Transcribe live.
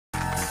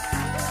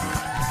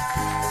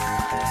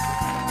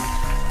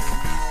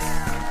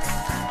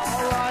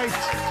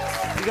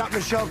We got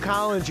Michelle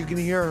Collins. You can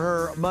hear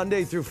her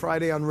Monday through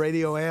Friday on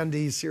Radio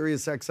Andy,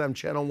 Sirius XM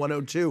Channel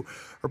 102.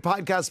 Her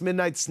podcast,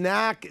 Midnight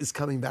Snack, is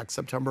coming back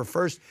September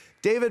 1st.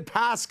 David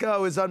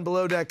Pascoe is on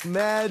Below Deck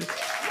Med,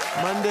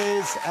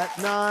 Mondays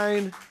at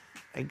 9.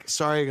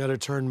 Sorry, I got to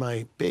turn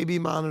my baby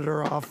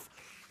monitor off.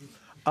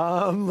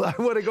 I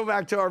want to go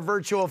back to our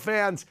virtual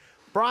fans.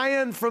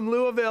 Brian from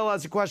Louisville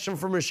has a question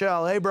for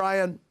Michelle. Hey,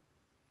 Brian.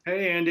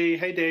 Hey, Andy.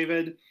 Hey,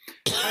 David.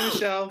 Hi,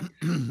 Michelle.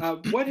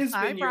 What has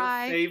been your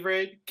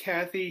favorite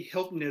Kathy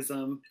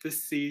Hiltonism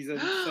this season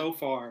so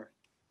far?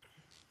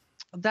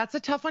 That's a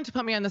tough one to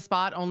put me on the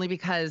spot, only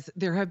because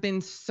there have been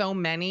so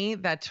many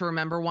that to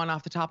remember one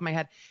off the top of my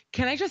head.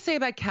 Can I just say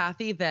about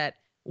Kathy that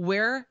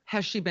where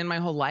has she been my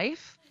whole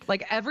life?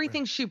 Like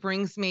everything she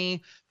brings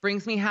me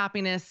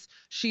happiness.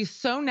 She's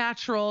so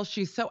natural.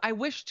 I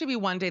wish to be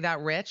one day that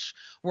rich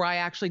where I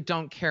actually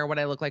don't care what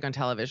I look like on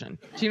television.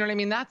 Do you know what I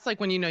mean? That's like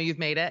when you know you've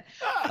made it.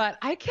 But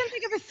I can't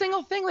think of a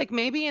single thing. Like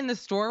maybe in the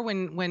store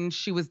when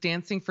she was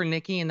dancing for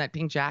Nikki in that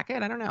pink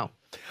jacket. I don't know.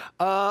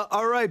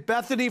 All right.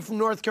 Bethany from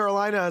North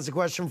Carolina has a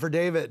question for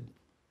David.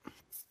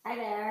 Hi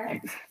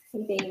there.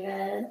 Hey,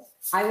 David.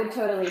 I would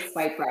totally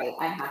swipe right,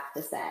 I have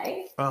to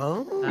say.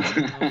 Oh.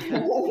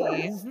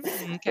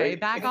 Okay,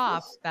 back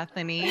off,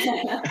 Bethany.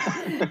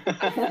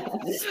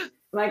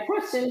 My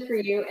question for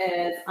you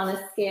is, on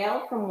a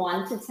scale from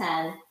 1 to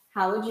 10,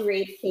 how would you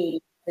rate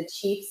Katie, the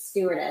chief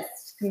stewardess,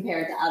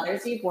 compared to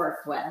others you've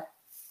worked with?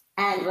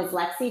 And was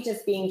Lexi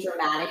just being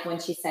dramatic when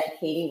she said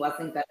Katie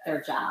wasn't good at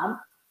her job?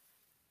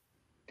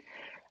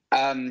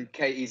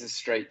 Katie's a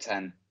straight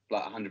 10.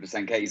 Like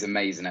 100%. Katie's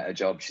amazing at her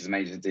job. She's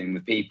amazing at dealing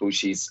with people.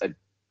 She's a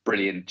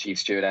brilliant chief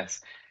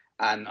stewardess.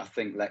 And I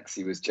think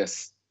Lexi was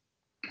just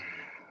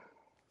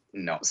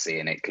not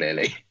seeing it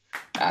clearly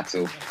at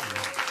all.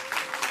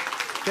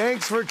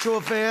 Thanks,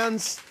 virtual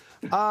fans.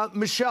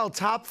 Michelle,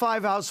 top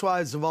 5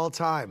 housewives of all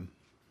time.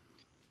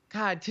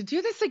 God, to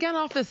do this again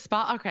off the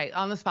spot. Okay,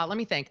 on the spot, let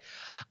me think.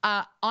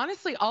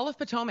 Honestly, all of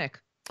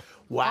Potomac.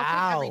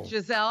 Wow.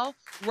 Giselle,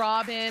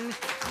 Robin,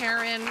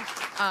 Karen,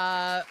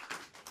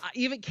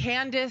 even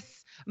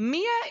Candace.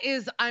 Mia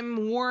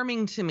I'm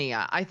warming to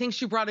Mia. I think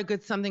she brought a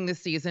good something this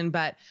season,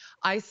 but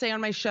I say on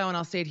my show, and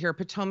I'll say it here,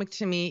 Potomac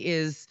to me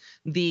is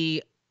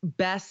the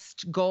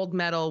best gold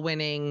medal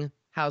winning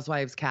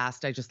Housewives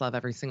cast. I just love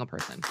every single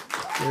person.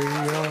 There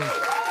you go.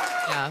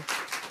 Yeah.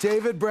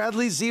 David,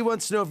 Bradley Z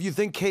wants to know if you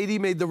think Katie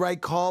made the right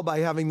call by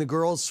having the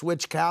girls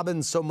switch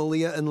cabins so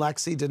Malia and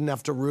Lexi didn't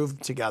have to room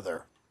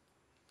together.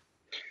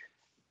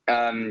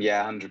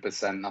 Yeah,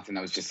 100%. I think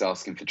that was just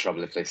asking for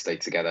trouble if they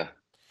stayed together.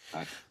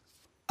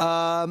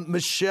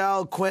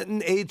 Michelle,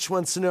 Quentin H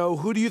wants to know,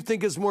 who do you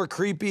think is more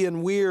creepy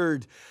and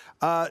weird,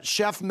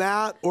 Chef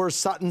Matt or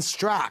Sutton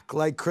Strack,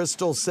 like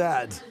Crystal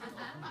said?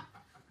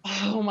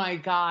 Oh my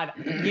God.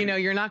 You know,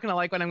 you're not going to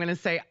like what I'm going to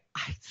say.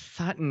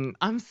 Sutton,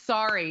 I'm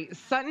sorry.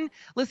 Sutton,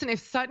 listen,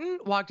 if Sutton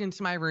walked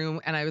into my room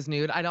and I was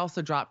nude, I'd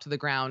also drop to the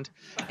ground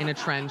in a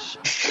trench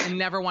and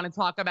never want to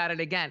talk about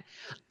it again.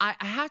 I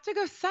have to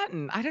go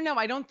Sutton. I don't know.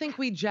 I don't think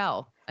we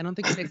gel. I don't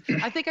think it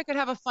makes, I think I could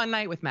have a fun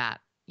night with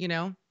Matt, you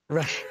know?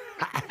 Right.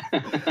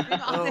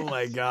 Oh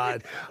my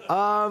God.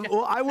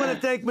 Well, I want to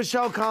thank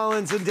Michelle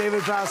Collins and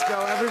David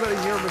Pascoe. Everybody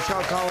hear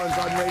Michelle Collins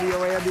on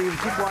Radio Andy.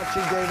 Keep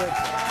watching David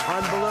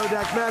on Below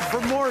Deck Med.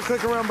 For more,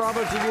 click around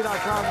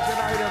BravoTV.com. Good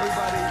night,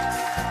 everybody.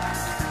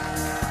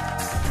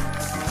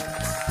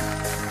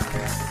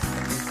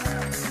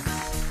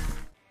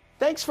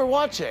 Thanks for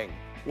watching.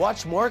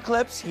 Watch more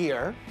clips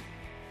here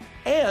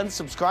and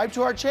subscribe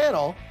to our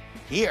channel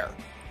here.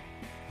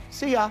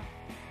 See ya.